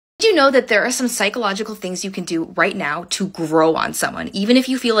Did you know that there are some psychological things you can do right now to grow on someone, even if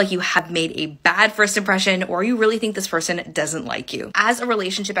you feel like you have made a bad first impression or you really think this person doesn't like you? As a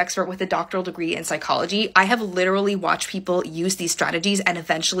relationship expert with a doctoral degree in psychology, I have literally watched people use these strategies and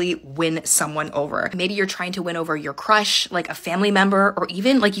eventually win someone over. Maybe you're trying to win over your crush, like a family member, or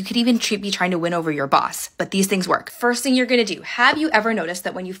even like you could even be trying to win over your boss. But these things work. First thing you're gonna do, have you ever noticed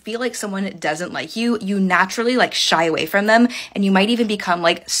that when you feel like someone doesn't like you, you naturally like shy away from them and you might even become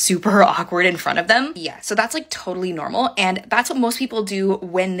like super awkward in front of them? Yeah, so that's like totally normal. And that's what most people do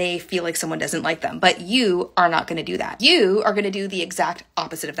when they feel like someone doesn't like them. But you are not gonna do that. You are gonna do the exact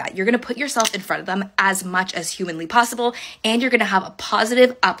opposite of that. You're gonna put yourself in front of them as much as humanly possible. And you're gonna have a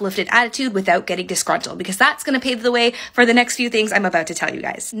positive, uplifted attitude without getting disgruntled, because that's gonna pave the way for the next few things I'm about to tell you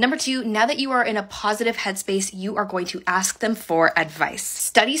guys. Number two, now that you are in a positive headspace, you are going to ask them for advice.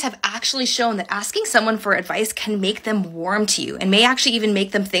 Studies have actually shown that asking someone for advice can make them warm to you and may actually even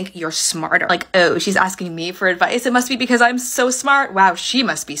make them think you're smarter. Like, oh, she's asking me for advice. It must be because I'm so smart. Wow, she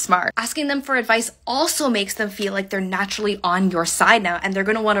must be smart. Asking them for advice also makes them feel like they're naturally on your side now, and they're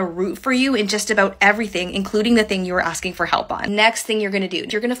going to want to root for you in just about everything, including the thing you were asking for help on. Next thing you're going to do,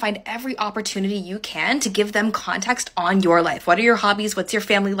 you're going to find every opportunity you can to give them context on your life. What are your hobbies? What's your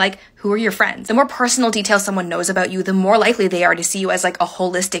family like? Who are your friends? The more personal details someone knows about you, the more likely they are to see you as like a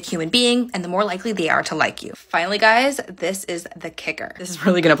holistic human being, and the more likely they are to like you. Finally, guys, this is the kicker. This is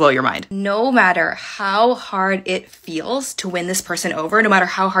really going to blow your mind. No matter how hard it feels to win this person over, no matter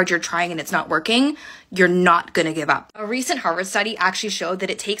how hard you're trying and it's not working, you're not going to give up. A recent Harvard study actually showed that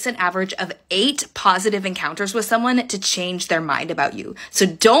it takes an average of 8 positive encounters with someone to change their mind about you. So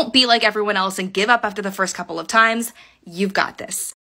don't be like everyone else and give up after the first couple of times. You've got this.